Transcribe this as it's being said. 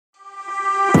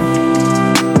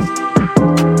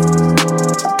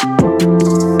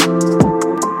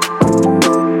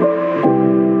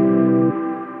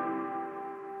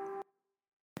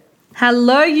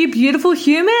Hello, you beautiful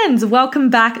humans.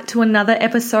 Welcome back to another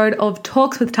episode of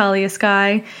Talks with Talia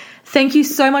Sky. Thank you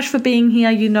so much for being here.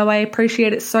 You know I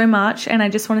appreciate it so much. And I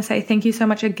just want to say thank you so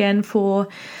much again for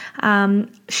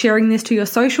sharing this to your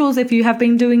socials if you have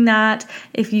been doing that.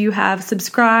 If you have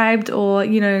subscribed or,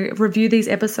 review these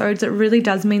episodes, it really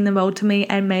does mean the world to me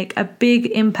and make a big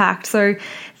impact. So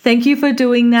thank you for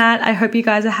doing that. I hope you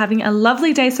guys are having a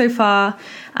lovely day so far.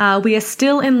 We are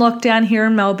still in lockdown here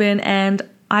in Melbourne, and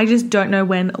I just don't know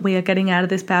when we are getting out of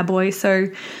this bad boy.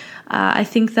 So I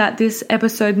think that this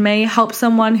episode may help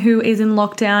someone who is in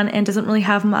lockdown and doesn't really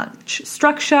have much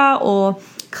structure or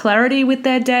clarity with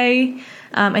their day.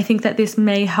 I think that this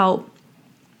may help,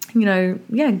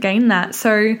 gain that.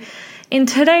 So in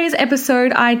today's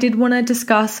episode, I did want to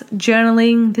discuss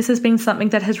journaling. This has been something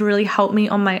that has really helped me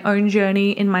on my own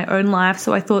journey in my own life.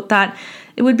 So I thought that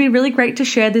it would be really great to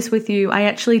share this with you. I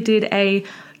actually did a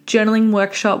journaling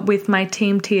workshop with my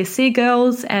team TSC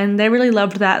girls, and they really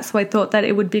loved that. So I thought that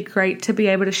it would be great to be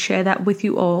able to share that with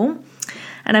you all.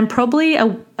 And I'm probably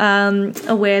aware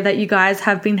that you guys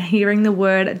have been hearing the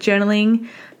word journaling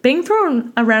being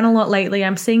thrown around a lot lately.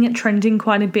 I'm seeing it trending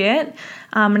quite a bit.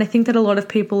 And I think that a lot of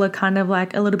people are kind of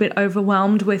like a little bit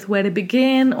overwhelmed with where to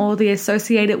begin, or they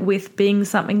associate it with being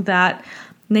something that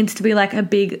needs to be like a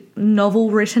big novel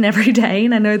written every day.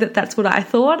 And I know that that's what I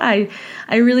thought. I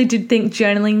really did think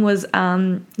journaling was,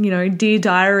 Dear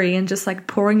Diary and just like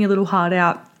pouring your little heart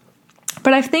out.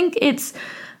 But I think it's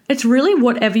really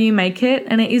whatever you make it.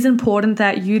 And it is important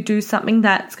that you do something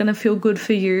that's going to feel good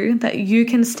for you, that you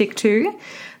can stick to.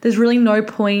 There's really no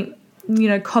point,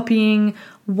 copying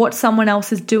what someone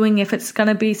else is doing if it's going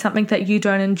to be something that you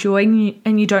don't enjoy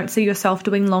and you don't see yourself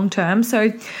doing long term.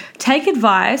 So take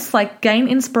advice, gain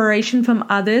inspiration from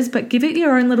others, but give it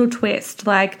your own little twist.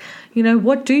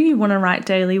 What do you want to write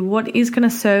daily? What is going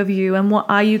to serve you, and what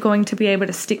are you going to be able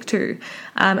to stick to?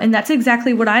 And that's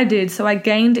exactly what I did. So I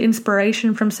gained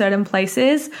inspiration from certain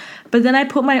places, but then I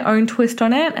put my own twist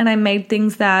on it, and I made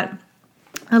things that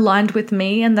aligned with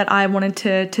me and that I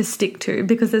wanted to stick to,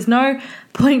 because there's no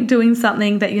point doing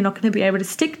something that you're not going to be able to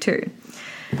stick to.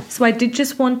 So I did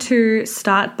just want to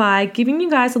start by giving you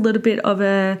guys a little bit of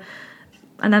an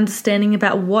understanding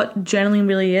about what journaling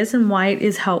really is and why it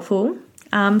is helpful.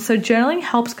 So journaling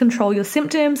helps control your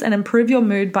symptoms and improve your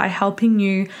mood by helping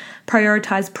you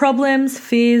prioritize problems,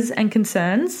 fears, and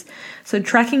concerns. So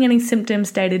tracking any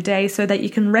symptoms day to day so that you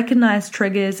can recognize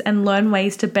triggers and learn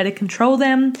ways to better control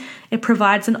them. It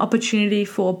provides an opportunity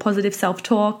for positive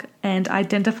self-talk and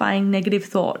identifying negative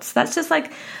thoughts. That's just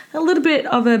like a little bit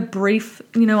of a brief,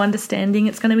 understanding.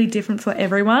 It's going to be different for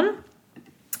everyone.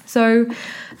 So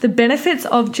the benefits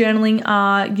of journaling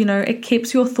are, it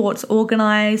keeps your thoughts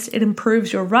organized, it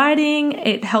improves your writing,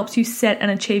 it helps you set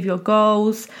and achieve your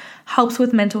goals, helps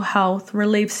with mental health,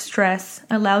 relieves stress,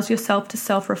 allows yourself to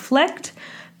self-reflect,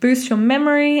 boosts your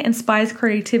memory, inspires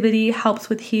creativity, helps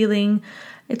with healing.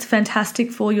 It's fantastic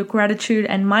for your gratitude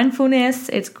and mindfulness.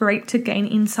 It's great to gain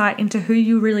insight into who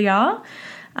you really are.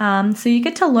 So you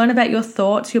get to learn about your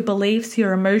thoughts, your beliefs,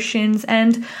 your emotions.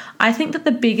 And I think that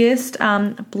the biggest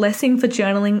blessing for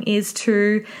journaling is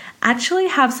to actually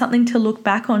have something to look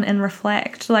back on and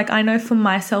reflect. I know for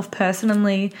myself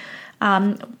personally,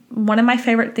 one of my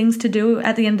favorite things to do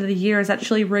at the end of the year is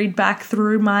actually read back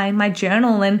through my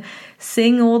journal and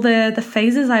seeing all the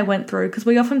phases I went through, because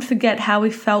we often forget how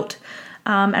we felt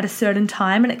at a certain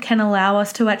time, and it can allow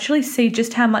us to actually see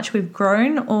just how much we've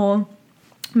grown, or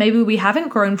maybe we haven't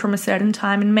grown from a certain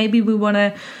time, and maybe we want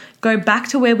to go back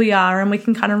to where we are and we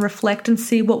can kind of reflect and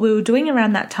see what we were doing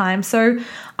around that time. So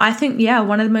I think,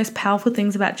 one of the most powerful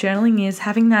things about journaling is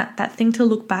having that thing to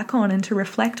look back on and to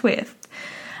reflect with.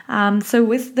 So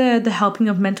with the helping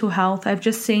of mental health, I've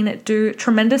just seen it do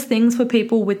tremendous things for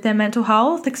people with their mental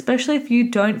health, especially if you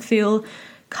don't feel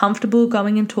comfortable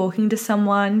going and talking to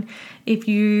someone, if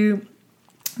you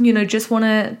just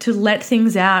want to let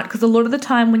things out. Because a lot of the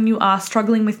time when you are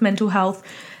struggling with mental health,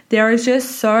 there is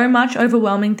just so much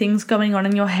overwhelming things going on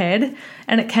in your head,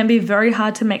 and it can be very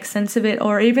hard to make sense of it,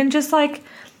 or even just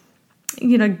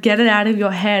get it out of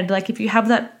your head. If you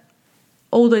have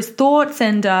all those thoughts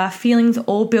and feelings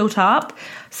all built up,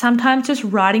 sometimes just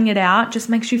writing it out just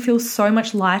makes you feel so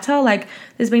much lighter.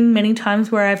 There's been many times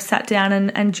where I've sat down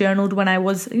and journaled when I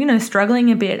was,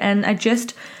 struggling a bit, and I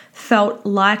just felt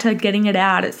lighter getting it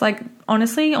out. It's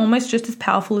honestly almost just as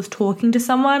powerful as talking to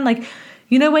someone.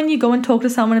 When you go and talk to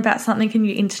someone about something and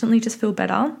you instantly just feel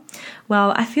better?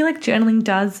 Well, I feel like journaling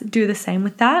does do the same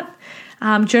with that.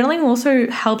 Journaling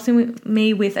also helps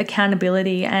me with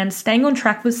accountability and staying on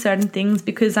track with certain things,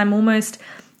 because I'm almost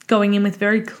going in with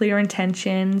very clear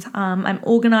intentions. I'm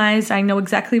organized. I know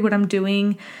exactly what I'm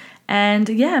doing. And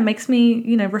yeah, it makes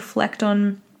me, reflect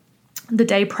on the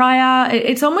day prior.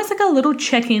 It's almost like a little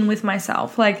check-in with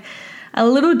myself, like a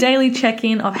little daily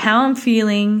check-in of how I'm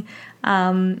feeling,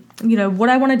 what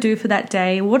I want to do for that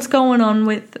day, what's going on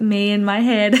with me in my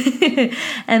head.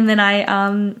 And then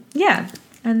I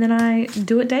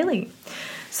do it daily.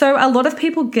 So a lot of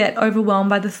people get overwhelmed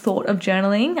by the thought of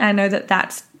journaling. I know that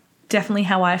that's definitely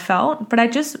how I felt, but I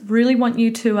just really want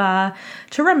you to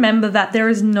remember that there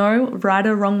is no right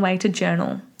or wrong way to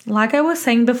journal. Like I was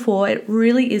saying before, it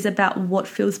really is about what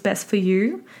feels best for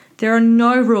you. There are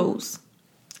no rules.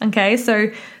 Okay,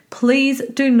 so please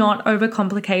do not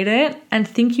overcomplicate it and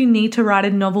think you need to write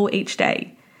a novel each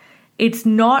day. It's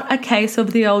not a case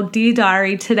of the old Dear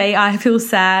Diary, today I feel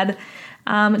sad.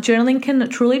 Journaling can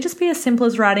truly just be as simple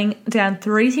as writing down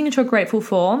 3 things you're grateful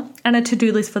for and a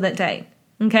to-do list for that day.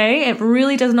 Okay, it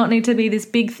really does not need to be this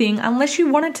big thing unless you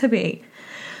want it to be.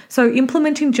 So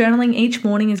implementing journaling each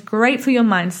morning is great for your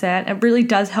mindset. It really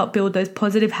does help build those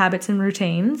positive habits and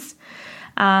routines.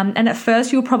 And at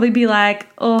first you'll probably be like,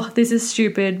 oh, this is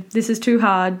stupid. This is too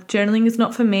hard. Journaling is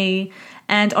not for me.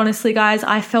 And honestly, guys,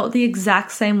 I felt the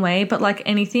exact same way. But like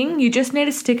anything, you just need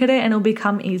to stick at it and it'll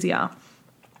become easier.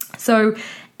 So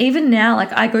even now,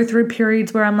 like I go through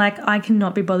periods where I'm like, I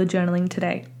cannot be bothered journaling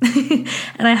today.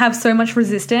 And I have so much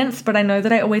resistance, but I know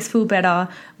that I always feel better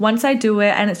once I do it.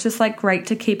 And it's just like great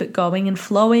to keep it going and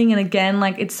flowing. And again,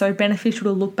 like it's so beneficial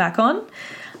to look back on.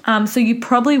 So you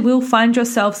probably will find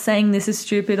yourself saying this is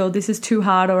stupid or this is too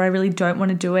hard or I really don't want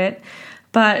to do it.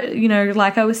 But,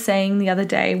 like I was saying the other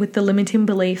day with the limiting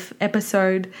belief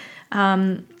episode,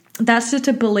 that's just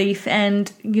a belief.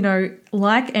 And,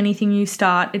 like anything you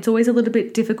start, it's always a little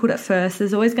bit difficult at first.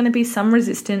 There's always going to be some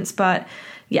resistance, but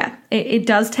yeah, it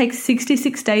does take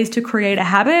 66 days to create a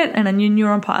habit and a new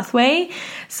neuron pathway.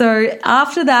 So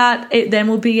after that, it then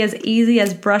will be as easy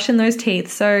as brushing those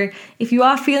teeth. So if you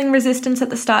are feeling resistance at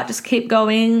the start, just keep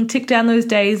going, tick down those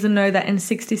days and know that in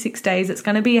 66 days, it's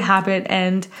going to be a habit.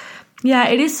 And yeah,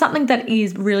 it is something that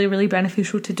is really, really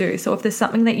beneficial to do. So if there's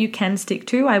something that you can stick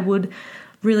to, I would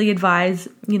really advise,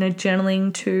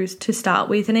 journaling to start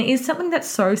with. And it is something that's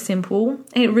so simple.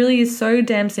 It really is so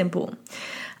damn simple.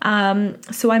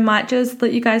 So I might just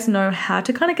let you guys know how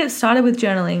to kind of get started with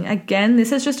journaling. Again,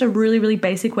 this is just a really, really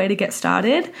basic way to get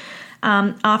started.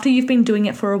 After you've been doing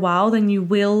it for a while, then you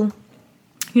will,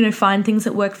 find things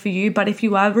that work for you. But if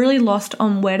you are really lost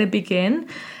on where to begin,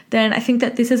 then I think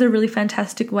that this is a really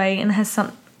fantastic way and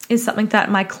is something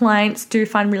that my clients do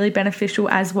find really beneficial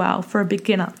as well for a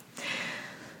beginner.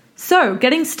 So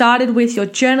getting started with your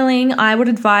journaling, I would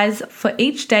advise for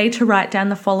each day to write down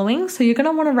the following. So you're going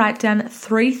to want to write down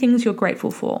 3 things you're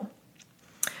grateful for.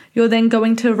 You're then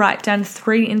going to write down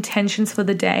 3 intentions for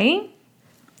the day,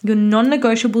 your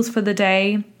non-negotiables for the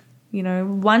day,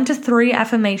 1 to 3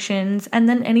 affirmations, and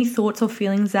then any thoughts or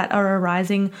feelings that are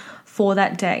arising for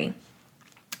that day.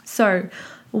 So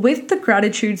with the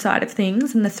gratitude side of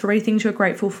things and the 3 things you're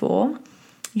grateful for,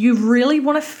 you really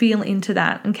want to feel into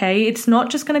that, okay? It's not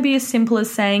just going to be as simple as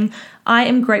saying, I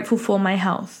am grateful for my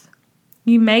health.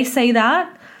 You may say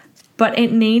that, but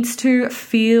it needs to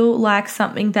feel like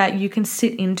something that you can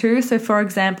sit into. So for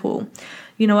example,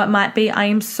 it might be, I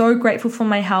am so grateful for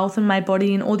my health and my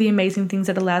body and all the amazing things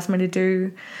it allows me to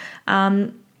do.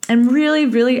 And really,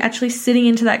 really actually sitting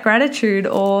into that gratitude.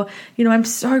 Or, I'm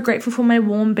so grateful for my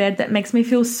warm bed that makes me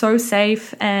feel so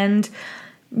safe. And,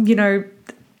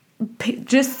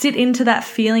 just sit into that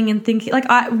feeling and think,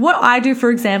 what I do,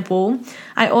 for example,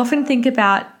 I often think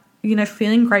about,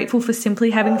 feeling grateful for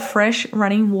simply having fresh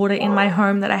running water in my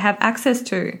home that I have access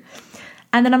to.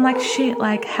 And then I'm like, shit,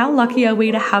 how lucky are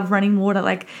we to have running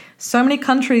water? So many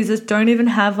countries just don't even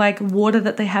have water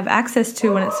that they have access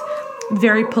to, and it's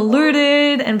very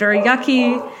polluted and very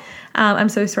yucky. I'm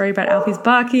so sorry about Alfie's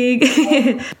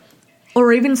barking.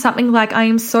 Or even something like, I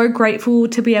am so grateful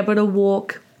to be able to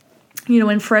walk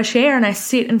in fresh air, and I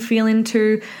sit and feel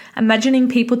into imagining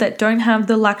people that don't have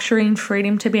the luxury and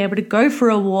freedom to be able to go for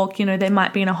a walk. They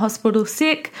might be in a hospital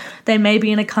sick. They may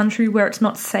be in a country where it's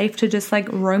not safe to just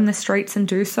roam the streets and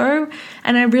do so.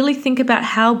 And I really think about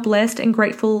how blessed and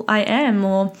grateful I am,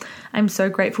 or I'm so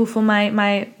grateful for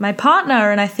my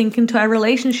partner, and I think into our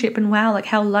relationship and wow,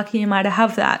 how lucky am I to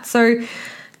have that? So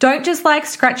don't just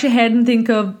scratch your head and think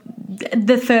of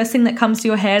the first thing that comes to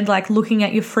your head, looking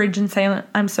at your fridge and saying,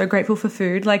 I'm so grateful for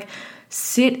food.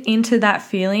 Sit into that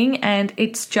feeling, and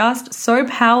it's just so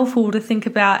powerful to think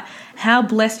about how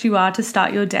blessed you are to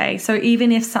start your day. So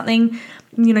even if something,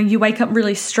 you wake up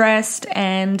really stressed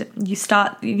and you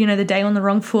start, the day on the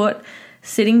wrong foot,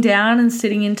 sitting down and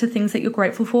sitting into things that you're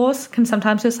grateful for can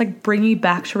sometimes just bring you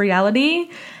back to reality.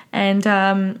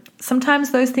 And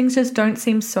sometimes those things just don't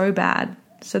seem so bad.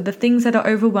 So the things that are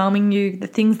overwhelming you, the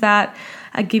things that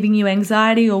are giving you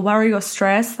anxiety or worry or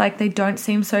stress, like they don't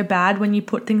seem so bad when you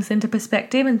put things into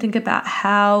perspective and think about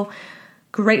how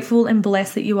grateful and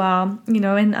blessed that you are,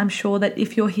 and I'm sure that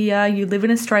if you're here, you live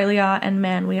in Australia, and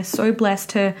man, we are so blessed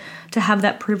to have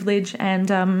that privilege. And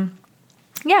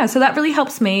so that really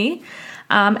helps me.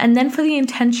 And then for the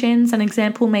intentions, an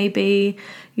example may be,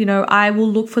 I will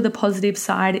look for the positive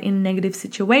side in negative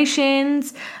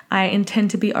situations. I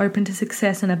intend to be open to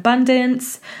success and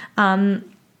abundance. And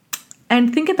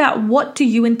think about, what do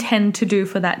you intend to do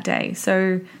for that day?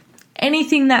 So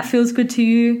anything that feels good to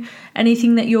you,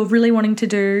 anything that you're really wanting to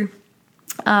do,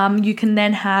 you can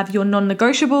then have your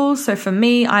non-negotiables. So for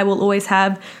me, I will always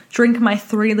drink my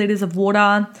 3 liters of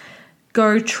water,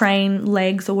 go train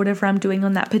legs or whatever I'm doing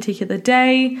on that particular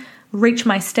day, reach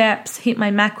my steps, hit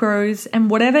my macros, and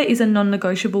whatever is a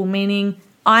non-negotiable, meaning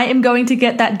I am going to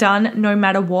get that done no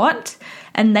matter what.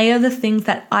 And they are the things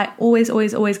that I always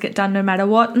get done no matter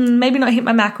what. Maybe not hit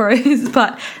my macros,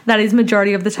 but that is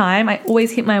majority of the time. I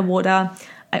always hit my water.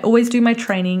 I always do my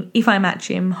training if I'm at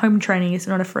gym. Home training is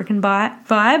not a freaking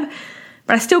vibe,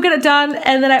 but I still get it done,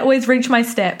 and then I always reach my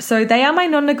steps. So they are my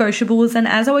non-negotiables. And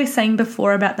as I was saying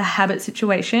before about the habit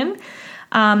situation,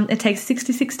 it takes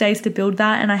 66 days to build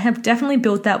that, and I have definitely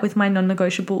built that with my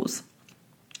non-negotiables.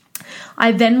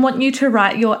 I then want you to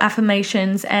write your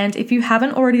affirmations, and if you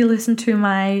haven't already listened to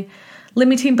my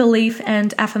limiting belief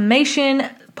and affirmation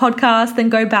podcast, then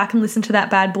go back and listen to that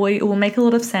bad boy. It will make a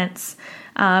lot of sense.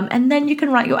 And then you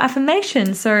can write your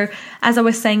affirmations. So as I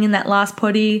was saying in that last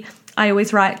potty, I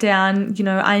always write down,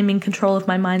 I am in control of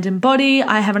my mind and body.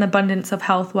 I have an abundance of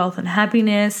health, wealth, and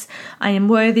happiness. I am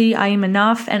worthy. I am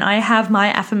enough. And I have my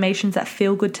affirmations that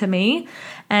feel good to me.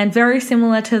 And very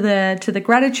similar to the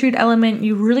gratitude element,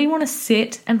 you really want to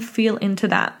sit and feel into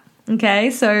that. Okay.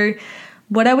 So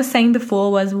what I was saying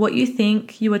before was, what you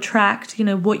think, you attract,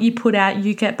 what you put out,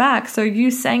 you get back. So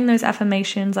you saying those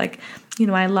affirmations like,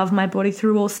 I love my body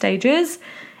through all stages,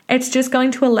 it's just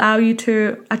going to allow you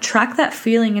to attract that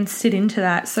feeling and sit into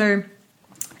that. So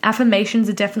affirmations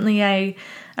are definitely a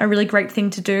really great thing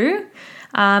to do.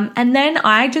 And then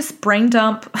I just brain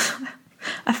dump.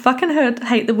 I fucking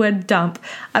hate the word dump.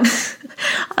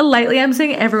 Lately I'm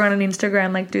seeing everyone on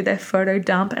Instagram do their photo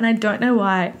dump, and I don't know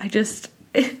why. I just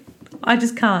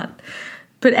can't.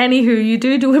 But anywho, you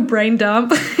do a brain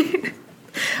dump.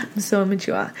 I'm so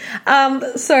immature.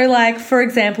 So for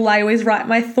example, I always write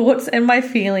my thoughts and my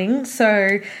feelings.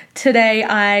 So today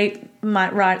I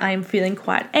might write, I am feeling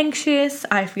quite anxious.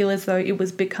 I feel as though it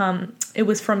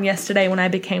was from yesterday when I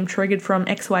became triggered from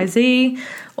XYZ.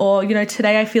 Or,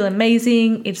 today I feel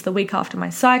amazing. It's the week after my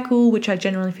cycle, which I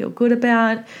generally feel good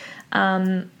about.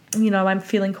 I'm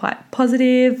feeling quite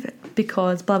positive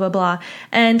because blah, blah, blah.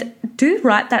 And do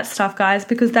write that stuff, guys,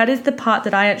 because that is the part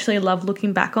that I actually love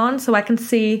looking back on. So I can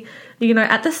see,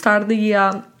 at the start of the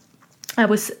year, I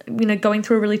was, going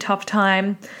through a really tough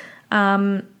time.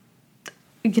 So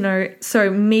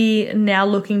me now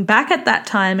looking back at that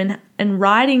time and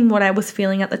writing what I was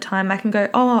feeling at the time, I can go,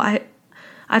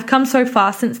 I've come so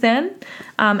far since then.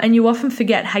 And you often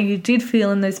forget how you did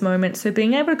feel in those moments. So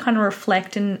being able to kind of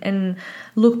reflect and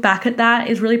look back at that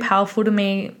is really powerful to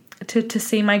me to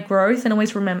see my growth and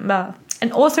always remember.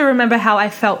 And also remember how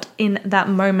I felt in that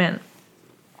moment.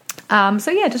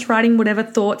 Just writing whatever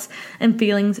thoughts and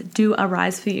feelings do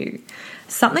arise for you.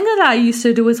 Something that I used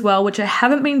to do as well, which I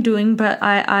haven't been doing, but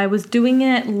I was doing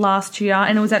it last year,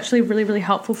 and it was actually really, really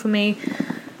helpful for me.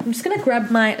 I'm just going to grab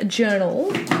my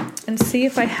journal and see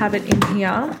if I have it in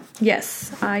here.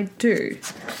 Yes, I do.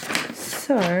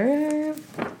 So,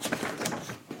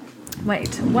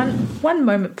 wait, one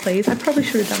moment, please. I probably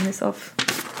should have done this off.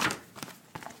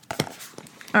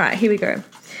 All right, here we go.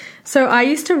 So I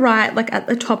used to write at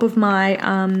the top of my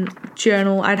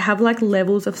journal, I'd have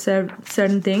levels of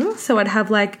certain things. So I'd have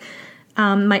my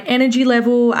energy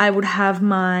level, I would have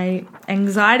my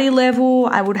anxiety level,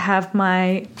 I would have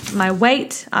my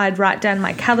weight, I'd write down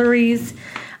my calories,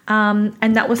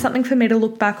 and that was something for me to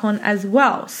look back on as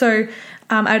well. So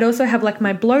I'd also have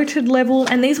my bloated level,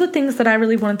 and these were things that I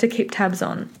really wanted to keep tabs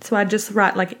on. So I'd just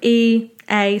write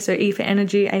A, so E for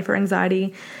energy, A for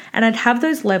anxiety, and I'd have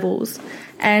those levels.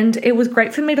 And it was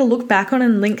great for me to look back on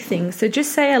and link things. So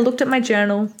just say I looked at my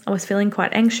journal, I was feeling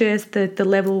quite anxious, the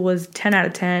level was 10 out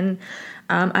of 10,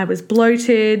 I was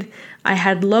bloated, I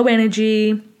had low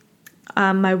energy,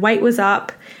 my weight was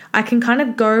up. I can kind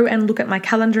of go and look at my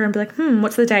calendar and be like,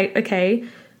 what's the date? Okay,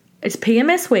 it's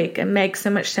PMS week. It makes so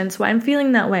much sense why I'm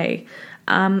feeling that way.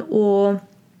 I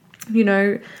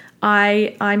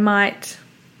might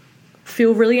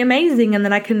feel really amazing. And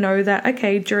then I can know that,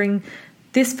 okay, during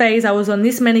this phase, I was on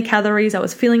this many calories, I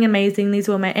was feeling amazing, these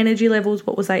were my energy levels,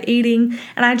 what was I eating?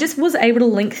 And I just was able to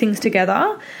link things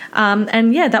together.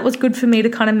 And yeah, that was good for me to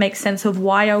kind of make sense of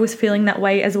why I was feeling that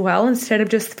way as well. Instead of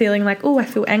just feeling like, oh, I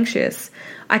feel anxious,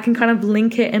 I can kind of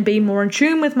link it and be more in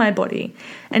tune with my body.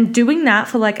 And doing that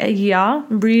for like a year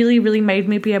really, really made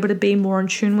me be able to be more in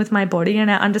tune with my body.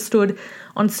 And I understood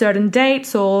on certain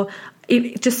dates, or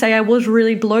just say I was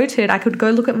really bloated, I could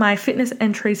go look at my fitness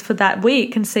entries for that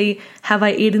week and see, have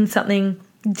I eaten something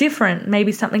different?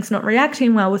 Maybe something's not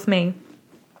reacting well with me.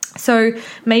 So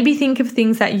maybe think of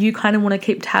things that you kind of want to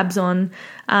keep tabs on.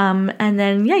 And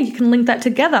then, yeah, you can link that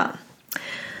together.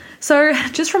 So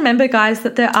just remember, guys,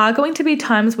 that there are going to be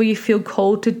times where you feel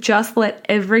called to just let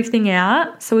everything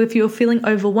out. So if you're feeling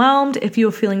overwhelmed, if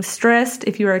you're feeling stressed,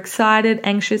 if you're excited,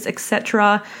 anxious,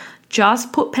 etc.,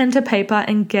 just put pen to paper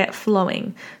and get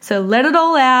flowing. So let it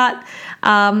all out,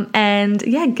 and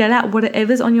yeah, get out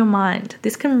whatever's on your mind.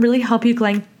 This can really help you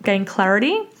gain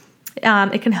clarity.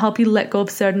 It can help you let go of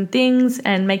certain things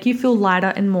and make you feel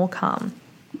lighter and more calm.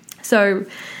 So,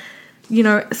 you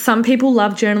know, some people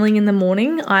love journaling in the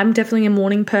morning. I'm definitely a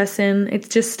morning person. It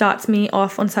just starts me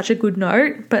off on such a good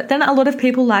note. But then a lot of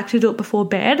people like to do it before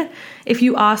bed. If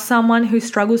you are someone who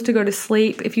struggles to go to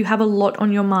sleep, if you have a lot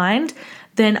on your mind,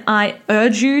 then I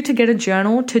urge you to get a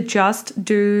journal, to just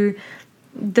do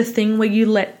the thing where you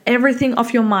let everything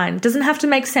off your mind. It doesn't have to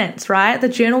make sense, right? The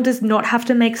journal does not have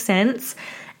to make sense.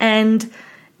 And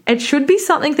it should be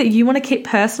something that you want to keep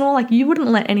personal. Like, you wouldn't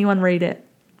let anyone read it.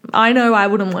 I know I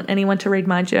wouldn't want anyone to read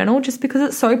my journal just because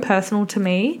it's so personal to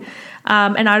me.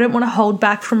 And I don't want to hold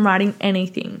back from writing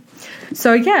anything.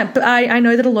 So yeah, but I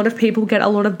know that a lot of people get a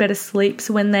lot of better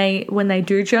sleeps when they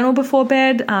do journal before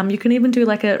bed. You can even do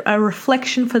like a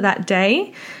reflection for that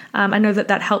day. I know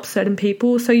that helps certain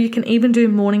people. So you can even do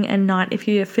morning and night if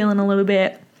you're feeling a little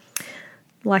bit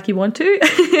like you want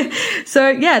to. So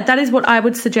yeah, that is what I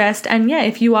would suggest. And yeah,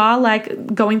 if you are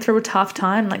like going through a tough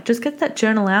time, like just get that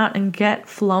journal out and get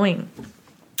flowing.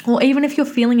 Or even if you're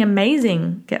feeling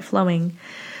amazing, get flowing.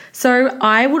 So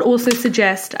I would also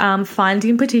suggest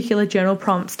finding particular journal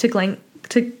prompts to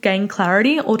gain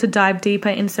clarity or to dive deeper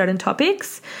in certain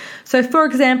topics. So for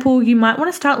example, you might want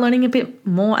to start learning a bit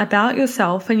more about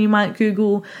yourself, and you might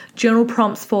Google journal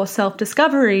prompts for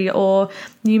self-discovery, or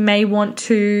you may want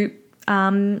to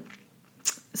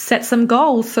set some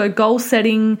goals. So goal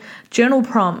setting journal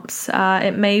prompts.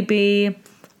 It may be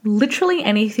literally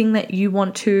anything that you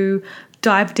want to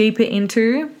dive deeper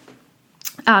into.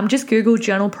 Just Google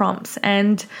journal prompts,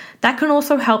 and that can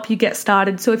also help you get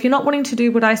started. So if you're not wanting to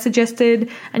do what I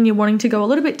suggested and you're wanting to go a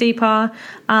little bit deeper,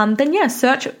 then yeah,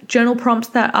 search journal prompts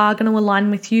that are going to align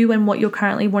with you and what you're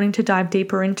currently wanting to dive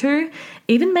deeper into.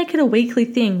 Even make it a weekly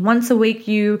thing. Once a week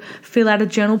you fill out a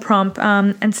journal prompt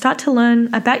and start to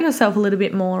learn about yourself a little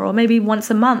bit more, or maybe once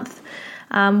a month.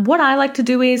 What I like to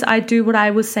do is I do what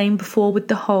I was saying before with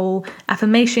the whole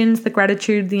affirmations, the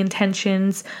gratitude, the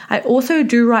intentions. I also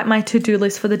do write my to-do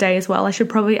list for the day as well. I should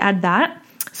probably add that.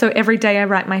 So every day I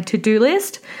write my to-do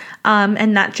list,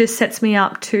 and that just sets me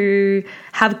up to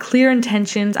have clear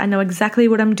intentions. I know exactly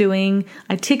what I'm doing.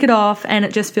 I tick it off and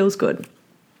it just feels good.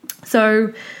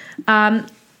 So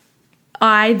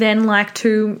I then like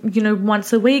to,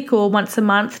 once a week or once a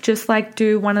month, just like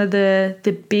do one of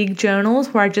the big journals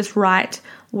where I just write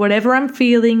whatever I'm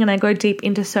feeling and I go deep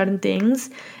into certain things.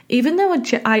 Even though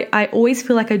I always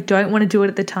feel like I don't want to do it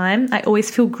at the time, I always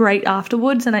feel great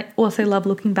afterwards, and I also love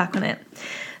looking back on it.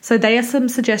 So they are some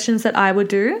suggestions that I would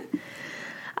do.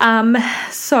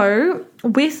 So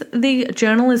with the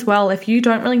journal as well, if you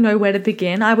don't really know where to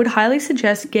begin, I would highly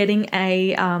suggest getting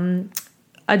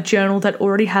a journal that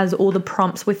already has all the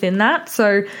prompts within that.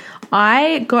 So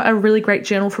I got a really great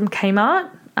journal from Kmart,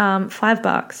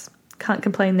 $5. Can't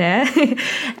complain there.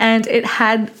 And it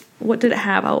had, what did it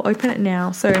have? I'll open it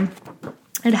now. So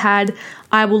it had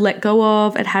I will let go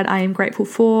of, it had I am grateful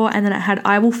for, and then it had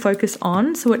I will focus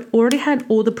on. So it already had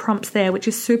all the prompts there, which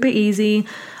is super easy.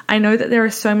 I know that there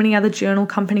are so many other journal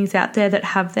companies out there that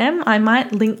have them. I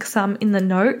might link some in the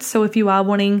notes. So if you are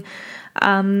wanting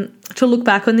to look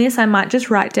back on this, I might just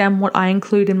write down what I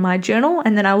include in my journal,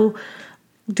 and then I will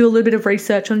do a little bit of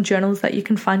research on journals that you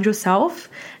can find yourself.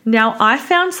 Now, I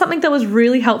found something that was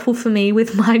really helpful for me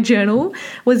with my journal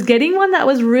was getting one that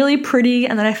was really pretty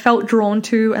and that I felt drawn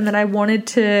to and that I wanted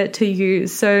to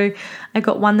use. So I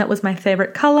got one that was my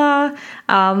favorite color,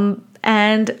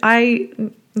 and I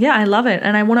yeah, I love it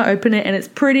and I want to open it and it's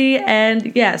pretty.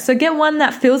 And yeah, so get one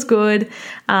that feels good.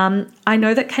 I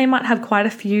know that Kmart have quite a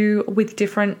few with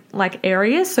different like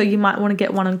areas. So you might want to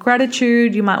get one on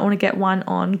gratitude. You might want to get one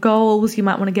on goals. You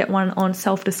might want to get one on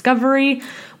self-discovery,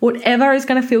 whatever is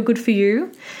going to feel good for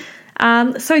you.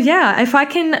 So yeah, if I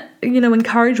can,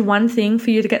 encourage one thing for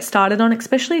you to get started on,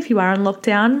 especially if you are in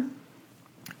lockdown,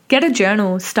 get a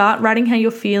journal, start writing how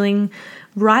you're feeling,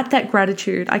 write that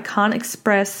gratitude. I can't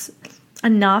express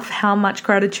enough how much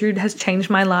gratitude has changed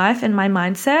my life and my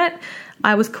mindset.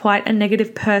 I was quite a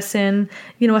negative person,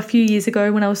 a few years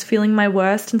ago when I was feeling my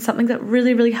worst, and something that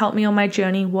really, really helped me on my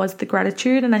journey was the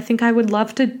gratitude. And I think I would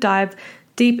love to dive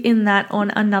deep in that on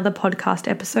another podcast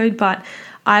episode, but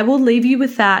I will leave you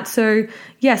with that. So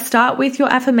yeah, start with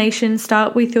your affirmations,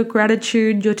 start with your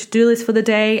gratitude, your to-do list for the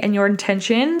day and your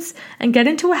intentions, and get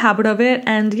into a habit of it.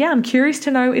 And yeah, I'm curious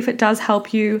to know if it does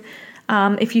help you,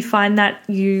 if you find that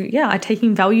you are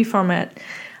taking value from it.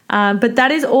 But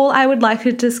that is all I would like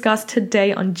to discuss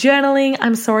today on journaling.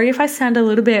 I'm sorry if I sound a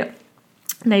little bit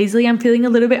nasally. I'm feeling a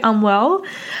little bit unwell.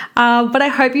 But I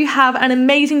hope you have an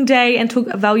amazing day and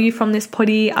took value from this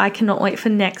potty. I cannot wait for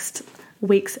next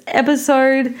week's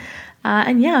episode.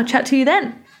 And yeah, I'll chat to you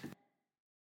then.